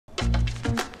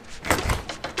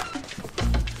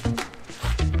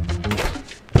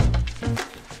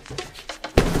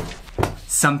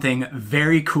Something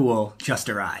very cool just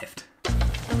arrived.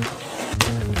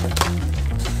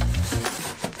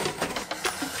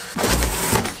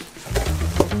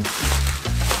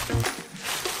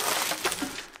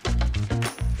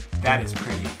 That is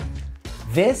pretty.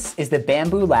 This is the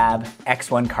Bamboo Lab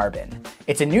X1 Carbon.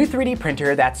 It's a new 3D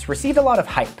printer that's received a lot of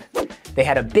hype. They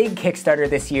had a big Kickstarter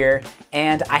this year,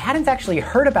 and I hadn't actually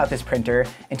heard about this printer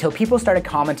until people started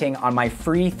commenting on my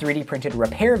free 3D printed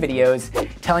repair videos,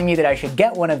 telling me that I should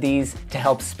get one of these to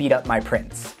help speed up my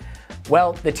prints.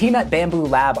 Well, the team at Bamboo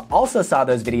Lab also saw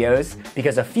those videos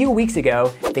because a few weeks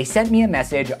ago, they sent me a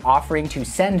message offering to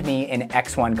send me an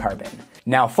X1 Carbon.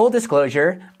 Now, full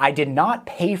disclosure, I did not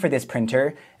pay for this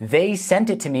printer. They sent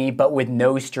it to me, but with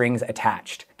no strings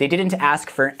attached. They didn't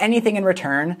ask for anything in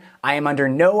return. I am under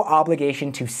no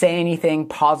obligation to say anything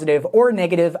positive or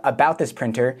negative about this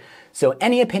printer, so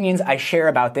any opinions I share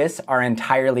about this are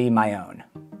entirely my own.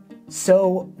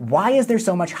 So, why is there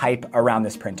so much hype around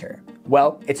this printer?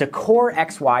 Well, it's a Core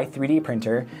XY 3D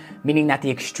printer, meaning that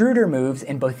the extruder moves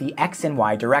in both the X and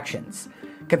Y directions.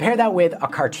 Compare that with a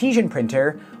Cartesian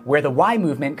printer, where the Y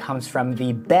movement comes from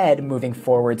the bed moving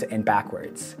forwards and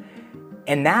backwards.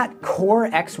 And that Core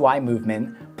XY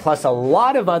movement, plus a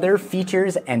lot of other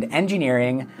features and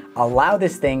engineering, allow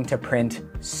this thing to print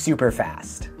super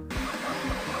fast.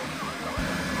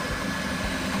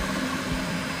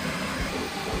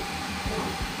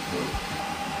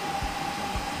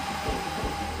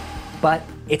 But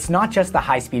it's not just the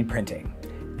high-speed printing.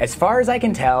 As far as I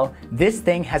can tell, this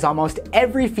thing has almost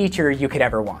every feature you could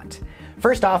ever want.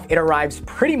 First off, it arrives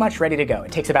pretty much ready to go.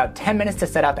 It takes about 10 minutes to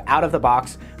set up out of the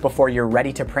box before you're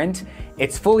ready to print.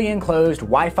 It's fully enclosed,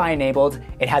 Wi-Fi enabled.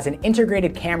 It has an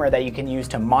integrated camera that you can use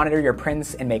to monitor your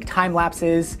prints and make time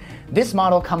lapses. This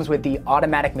model comes with the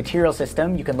automatic material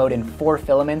system. You can load in 4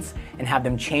 filaments and have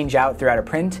them change out throughout a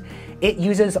print. It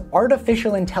uses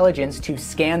artificial intelligence to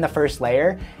scan the first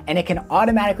layer, and it can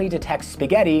automatically detect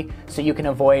spaghetti so you can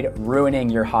avoid ruining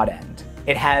your hot end.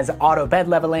 It has auto bed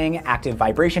leveling, active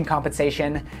vibration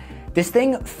compensation. This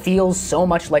thing feels so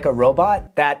much like a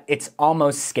robot that it's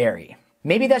almost scary.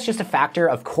 Maybe that's just a factor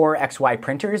of Core XY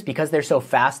printers because they're so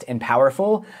fast and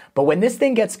powerful, but when this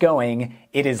thing gets going,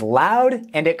 it is loud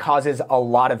and it causes a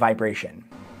lot of vibration.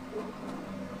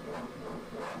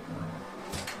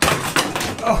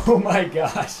 Oh my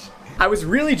gosh. I was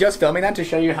really just filming that to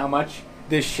show you how much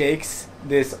this shakes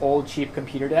this old cheap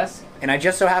computer desk, and I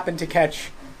just so happened to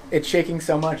catch it shaking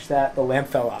so much that the lamp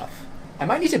fell off. I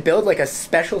might need to build like a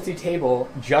specialty table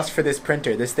just for this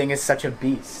printer. This thing is such a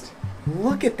beast.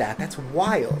 Look at that, that's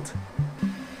wild.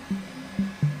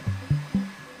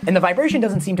 And the vibration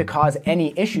doesn't seem to cause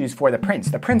any issues for the prints.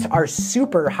 The prints are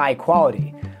super high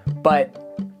quality,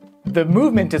 but the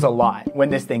movement is a lot when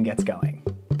this thing gets going.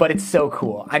 But it's so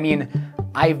cool. I mean,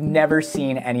 I've never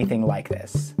seen anything like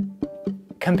this.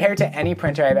 Compared to any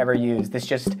printer I've ever used,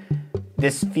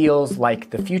 this feels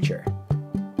like the future.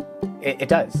 It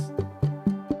does.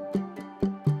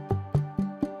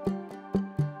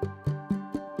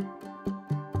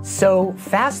 So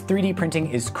fast 3D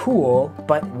printing is cool,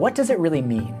 but what does it really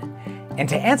mean? And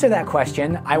to answer that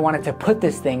question, I wanted to put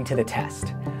this thing to the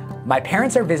test. My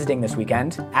parents are visiting this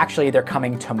weekend. Actually, they're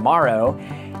coming tomorrow,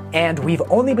 and we've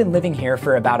only been living here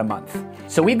for about a month.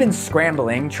 So we've been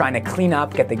scrambling, trying to clean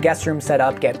up, get the guest room set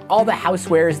up, get all the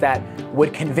housewares that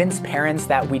would convince parents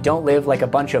that we don't live like a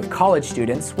bunch of college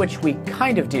students, which we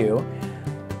kind of do,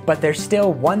 but there's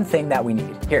still one thing that we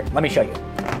need. Here, let me show you.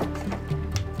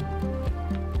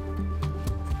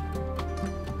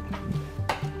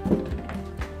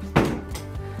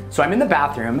 So I'm in the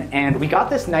bathroom, and we got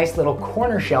this nice little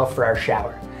corner shelf for our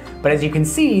shower. But as you can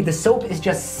see, the soap is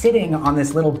just sitting on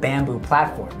this little bamboo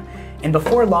platform. And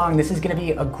before long, this is gonna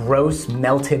be a gross,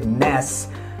 melted mess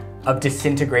of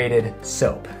disintegrated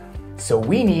soap. So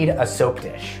we need a soap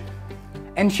dish.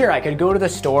 And sure, I could go to the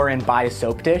store and buy a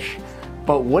soap dish,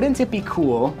 but wouldn't it be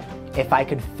cool if I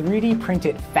could 3D print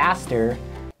it faster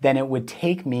than it would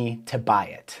take me to buy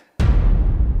it?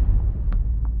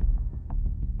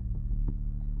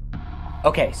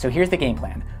 Okay, so here's the game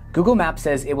plan. Google Maps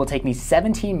says it will take me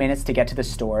 17 minutes to get to the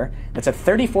store. That's a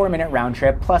 34-minute round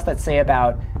trip, plus let's say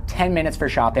about 10 minutes for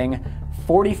shopping,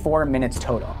 44 minutes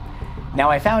total.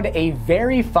 Now I found a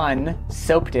very fun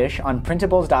soap dish on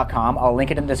printables.com. I'll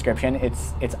link it in the description.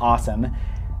 It's awesome.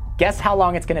 Guess how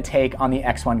long it's gonna take on the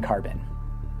X1 Carbon?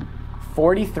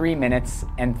 43 minutes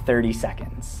and 30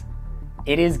 seconds.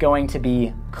 It is going to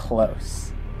be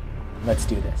close. Let's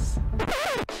do this.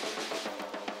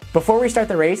 Before we start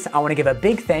the race, I want to give a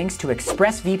big thanks to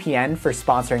ExpressVPN for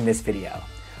sponsoring this video.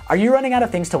 Are you running out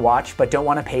of things to watch but don't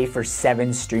want to pay for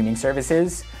 7 streaming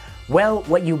services? Well,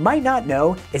 what you might not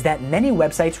know is that many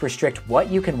websites restrict what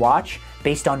you can watch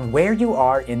based on where you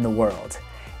are in the world.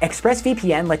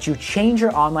 ExpressVPN lets you change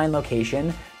your online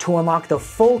location to unlock the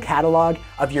full catalog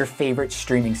of your favorite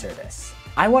streaming service.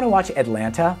 I want to watch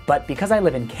Atlanta, but because I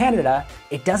live in Canada,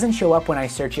 it doesn't show up when I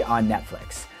search it on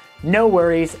Netflix. No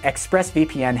worries,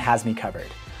 ExpressVPN has me covered.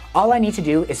 All I need to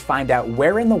do is find out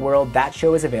where in the world that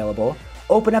show is available,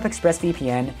 open up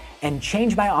ExpressVPN, and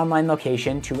change my online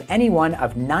location to any one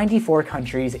of 94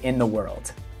 countries in the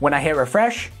world. When I hit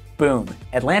refresh, boom,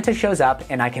 Atlanta shows up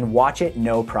and I can watch it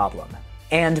no problem.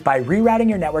 And by rerouting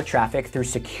your network traffic through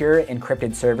secure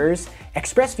encrypted servers,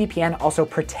 ExpressVPN also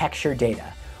protects your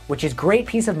data, which is great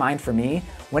peace of mind for me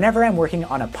whenever I'm working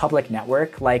on a public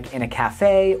network like in a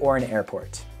cafe or an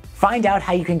airport. Find out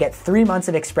how you can get 3 months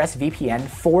of ExpressVPN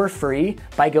for free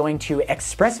by going to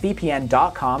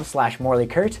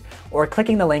expressvpn.com/MorleyKurt or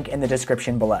clicking the link in the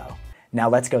description below. Now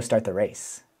let's go start the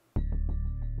race.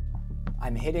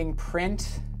 I'm hitting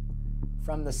print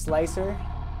from the slicer.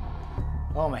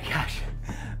 Oh my gosh,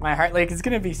 my heart rate is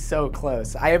gonna be so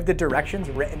close. I have the directions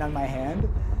written on my hand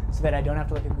so that I don't have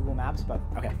to look at Google Maps, but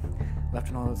okay. Left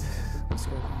and hold,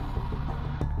 scroll.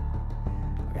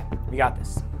 Okay, we got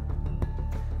this.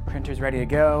 Printer's ready to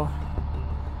go.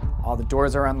 All the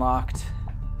doors are unlocked.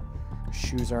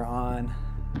 Shoes are on.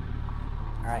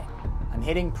 All right, I'm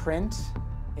hitting print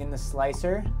in the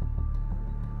slicer.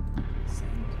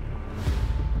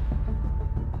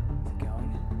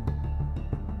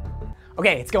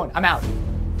 Okay, it's going, I'm out.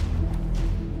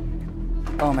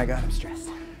 Oh my God, I'm stressed.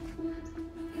 All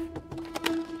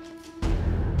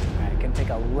right, gonna take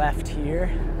a left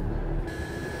here.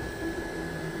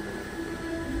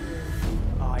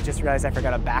 Oh, I just realized I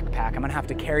forgot a backpack. I'm gonna have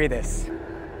to carry this.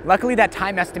 Luckily that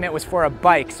time estimate was for a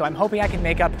bike, so I'm hoping I can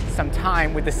make up some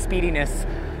time with the speediness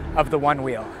of the one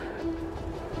wheel.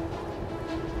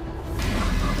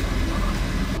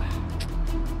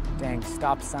 Dang,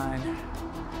 stop sign.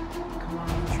 Come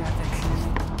on, traffic.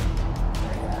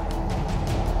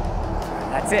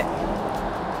 That's it.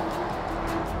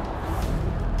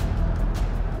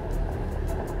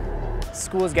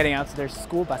 School is getting out, so there's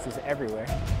school buses everywhere.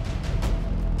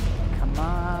 Come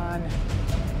on.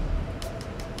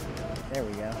 There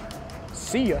we go.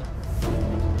 See ya.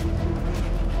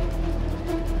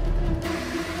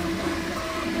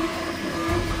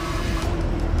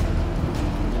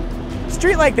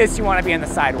 Street like this, you want to be on the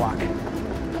sidewalk.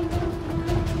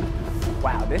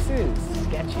 Wow, this is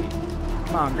sketchy.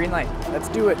 Come on, green light, let's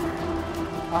do it.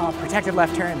 Oh, protected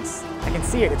left turns. I can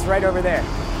see it, it's right over there.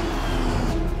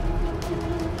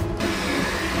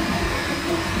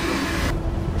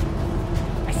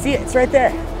 I see it, it's right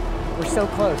there. We're so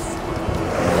close.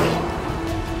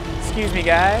 Excuse me,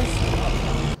 guys.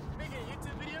 Making a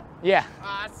YouTube video? Yeah.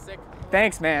 Ah, that's sick.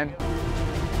 Thanks, man.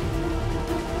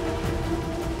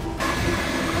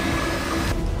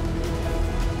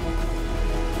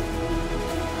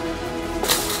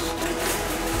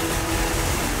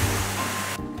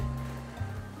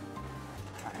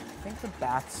 I think the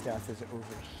bath stuff is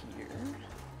over here.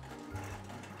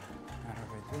 Not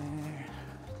over there.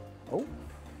 Oh.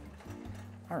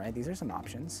 All right, these are some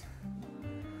options.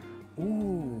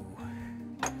 Ooh,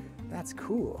 that's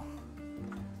cool.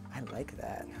 I like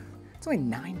that. It's only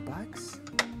 $9.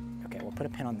 Okay, we'll put a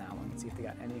pin on that one. See if they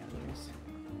got any others.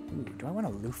 Ooh, do I want a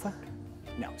loofah?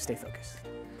 No, stay focused.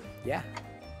 Yeah.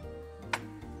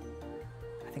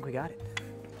 I think we got it.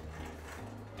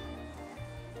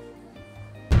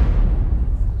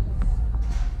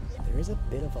 There is a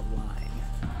bit of a line.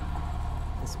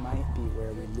 This might be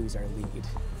where we lose our lead.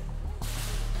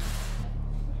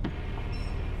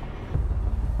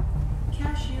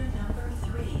 Cashier number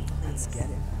 3, please. Let's get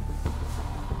it.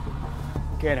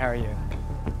 Good, how are you?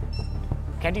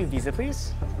 Can I do Visa,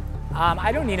 please?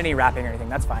 I don't need any wrapping or anything,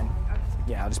 that's fine.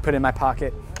 Yeah, I'll just put it in my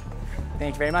pocket.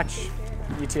 Thank you very much.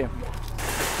 You too.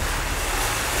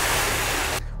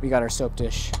 We got our soap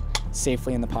dish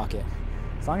safely in the pocket.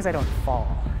 As long as I don't fall.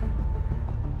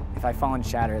 If I fall and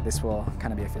shatter, this will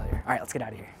kind of be a failure. All right, let's get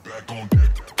out of here.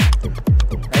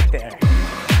 Right there.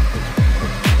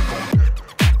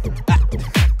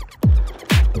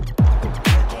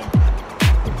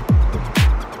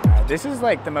 This is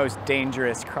like the most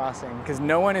dangerous crossing because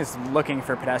no one is looking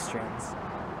for pedestrians.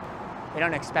 They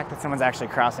don't expect that someone's actually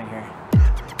crossing here.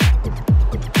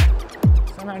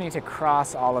 Somehow I need to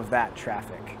cross all of that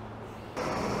traffic.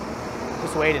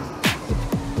 Just waiting.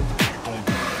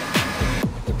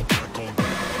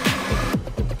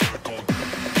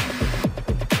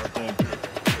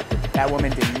 That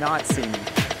woman did not see me.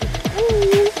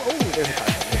 Ooh, oh, there's a car.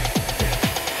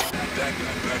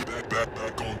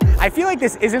 I feel like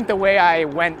this isn't the way I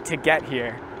went to get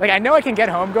here. Like, I know I can get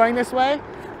home going this way,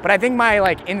 but I think my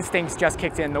like instincts just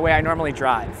kicked in the way I normally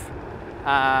drive.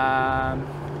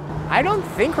 I don't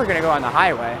think we're gonna go on the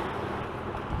highway.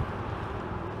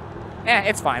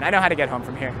 It's fine. I know how to get home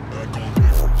from here.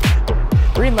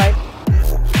 Green light.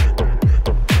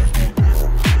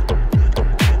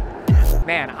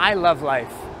 Man, I love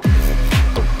life.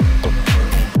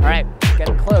 All right,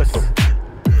 getting close.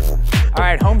 All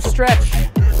right, home stretch.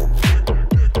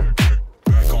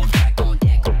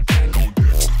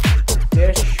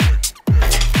 Dish.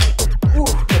 Ooh,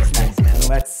 looks nice, man.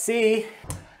 Let's see.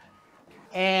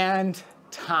 And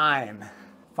time.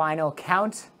 Final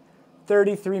count,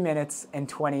 33 minutes and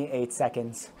 28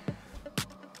 seconds.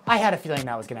 I had a feeling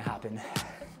that was gonna happen.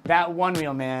 That one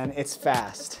wheel, man, it's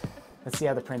fast. Let's see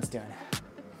how the print's doing.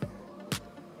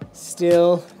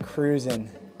 Still cruising.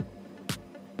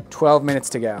 12 minutes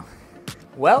to go.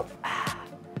 Well,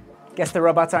 guess the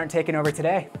robots aren't taking over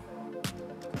today.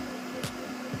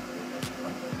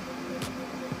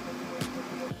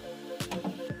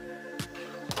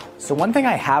 So one thing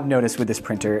I have noticed with this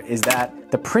printer is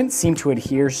that the prints seem to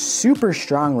adhere super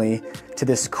strongly to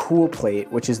this cool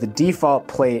plate, which is the default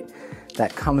plate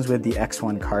that comes with the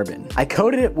X1 Carbon. I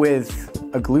coated it with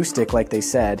a glue stick like they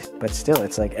said, but still,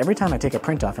 it's like every time I take a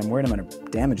print off, I'm worried I'm gonna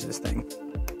damage this thing.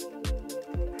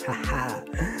 Haha.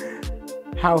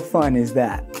 How fun is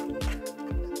that?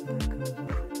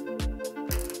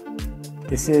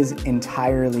 This is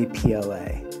entirely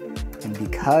PLA. And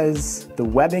because the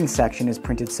webbing section is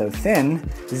printed so thin,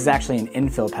 this is actually an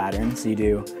infill pattern. So you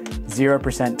do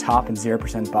 0% top and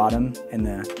 0% bottom and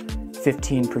the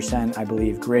 15%, I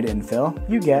believe, grid infill.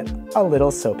 You get a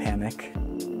little soap hammock.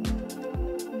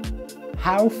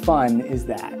 How fun is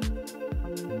that?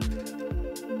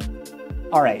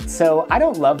 All right, so I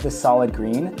don't love the solid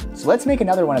green, so let's make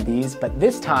another one of these, but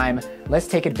this time, let's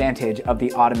take advantage of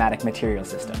the automatic material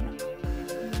system.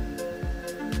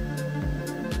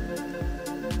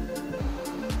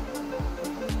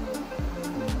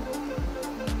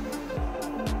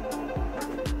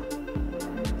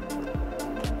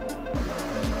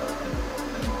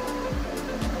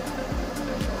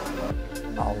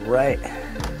 All right.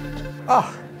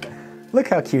 Oh, look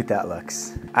how cute that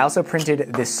looks. I also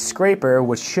printed this scraper,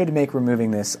 which should make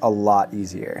removing this a lot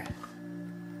easier.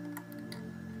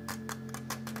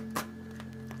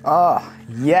 Oh,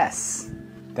 yes.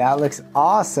 That looks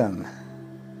awesome.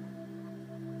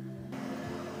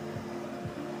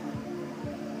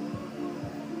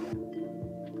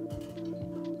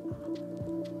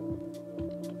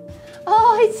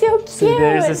 Oh, it's so cute. So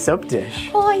there's a soap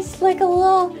dish. Oh, it's like a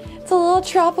little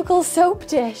tropical soap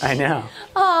dish. I know.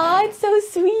 Aw, it's so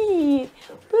sweet.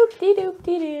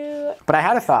 Boop-de-doop-de-doo. But I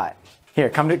had a thought. Here,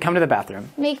 come to the bathroom.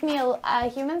 Make me a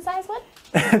human-sized one?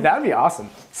 That would be awesome.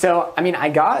 So, I mean, I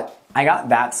got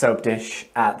that soap dish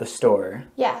at the store.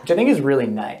 Yeah. Which I think is really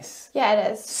nice. Yeah,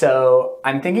 it is. So,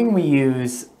 I'm thinking we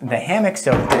use the hammock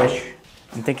soap dish.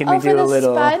 I'm thinking we do a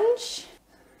little... sponge?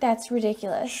 That's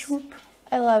ridiculous. Swoop.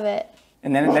 I love it.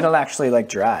 And then it'll actually like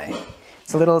dry.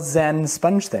 It's a little Zen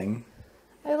sponge thing.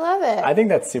 I love it. I think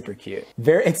that's super cute.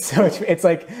 It's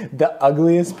like the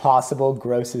ugliest possible,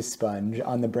 grossest sponge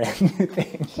on the brand new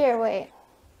thing. Here, wait.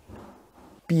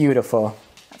 Beautiful.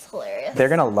 That's hilarious. They're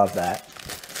gonna love that.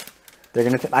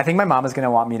 I think my mom is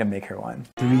gonna want me to make her one.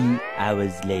 3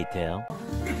 hours later.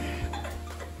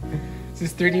 This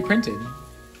is 3D printed.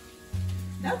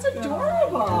 That's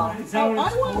adorable. I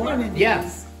want one of these.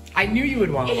 Yes. I knew you would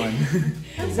want one.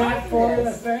 Is that for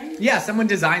the thing? Yeah, someone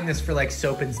designed this for like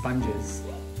soap and sponges.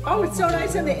 Oh, it's so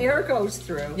nice and the air goes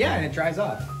through. Yeah, and it dries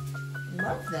off.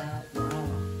 Love that. Wow.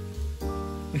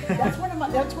 That's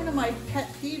one of my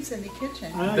pet peeves in the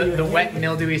kitchen. The wet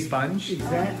mildewy sponge.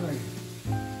 Exactly.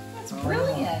 That's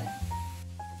brilliant.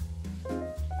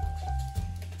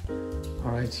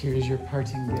 All right, here's your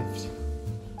parting gift.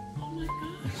 Oh my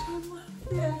gosh, I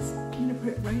love this. I'm gonna put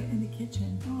it right in the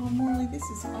kitchen. Oh, Morley, this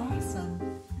is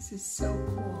awesome. This is so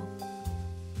cool.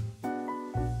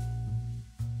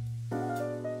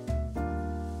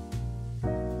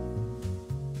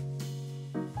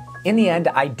 In the end,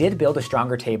 I did build a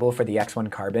stronger table for the X1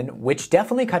 Carbon, which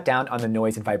definitely cut down on the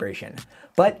noise and vibration.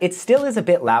 But it still is a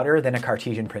bit louder than a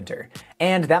Cartesian printer,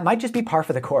 and that might just be par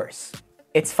for the course.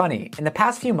 It's funny, in the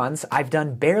past few months, I've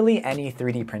done barely any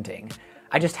 3D printing.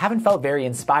 I just haven't felt very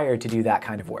inspired to do that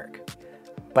kind of work.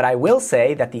 But I will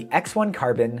say that the X1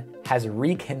 Carbon has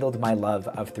rekindled my love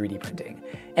of 3D printing.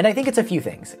 And I think it's a few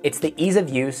things. It's the ease of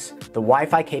use, the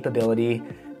Wi-Fi capability,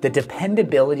 the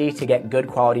dependability to get good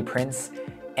quality prints,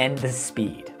 and the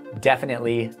speed.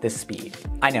 definitely the speed.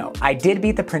 I know, I did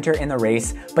beat the printer in the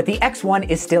race, but the X1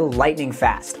 is still lightning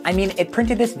fast. I mean, it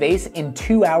printed this vase in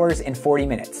 2 hours and 40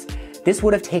 minutes. This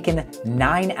would have taken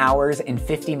 9 hours and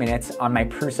 50 minutes on my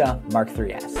Prusa Mark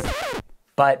III's.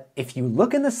 But if you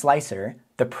look in the slicer,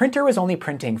 the printer was only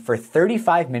printing for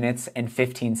 35 minutes and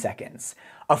 15 seconds.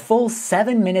 A full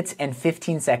 7 minutes and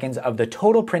 15 seconds of the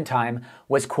total print time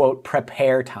was, quote,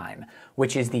 prepare time,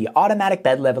 which is the automatic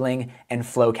bed leveling and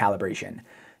flow calibration.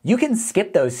 You can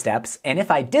skip those steps, and if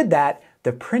I did that,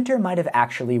 the printer might have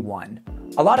actually won.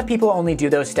 A lot of people only do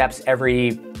those steps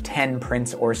every 10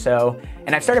 prints or so,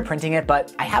 and I've started printing it,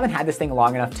 but I haven't had this thing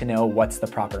long enough to know what's the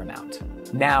proper amount.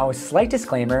 Now, slight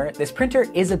disclaimer, this printer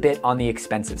is a bit on the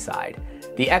expensive side.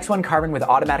 The X1 Carbon with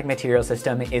automatic material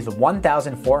system is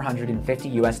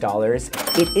 $1,450 US.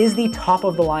 It is the top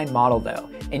of the line model though,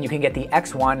 and you can get the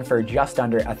X1 for just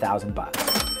under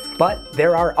 $1,000. But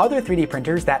there are other 3D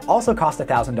printers that also cost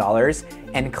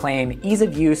 $1,000 and claim ease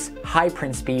of use, high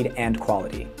print speed, and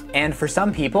quality. And for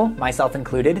some people, myself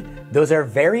included, those are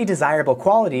very desirable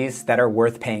qualities that are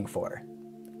worth paying for.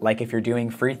 Like if you're doing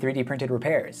free 3D printed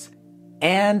repairs.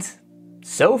 And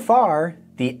so far,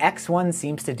 the X1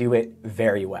 seems to do it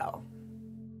very well.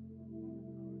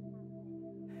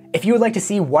 If you would like to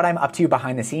see what I'm up to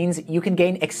behind the scenes, you can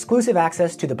gain exclusive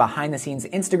access to the behind the scenes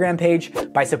Instagram page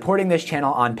by supporting this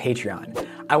channel on Patreon.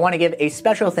 I want to give a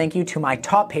special thank you to my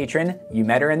top patron, you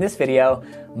met her in this video,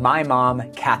 my mom,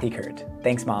 Kathy Kurt.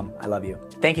 Thanks, Mom. I love you.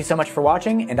 Thank you so much for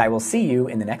watching, and I will see you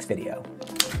in the next video.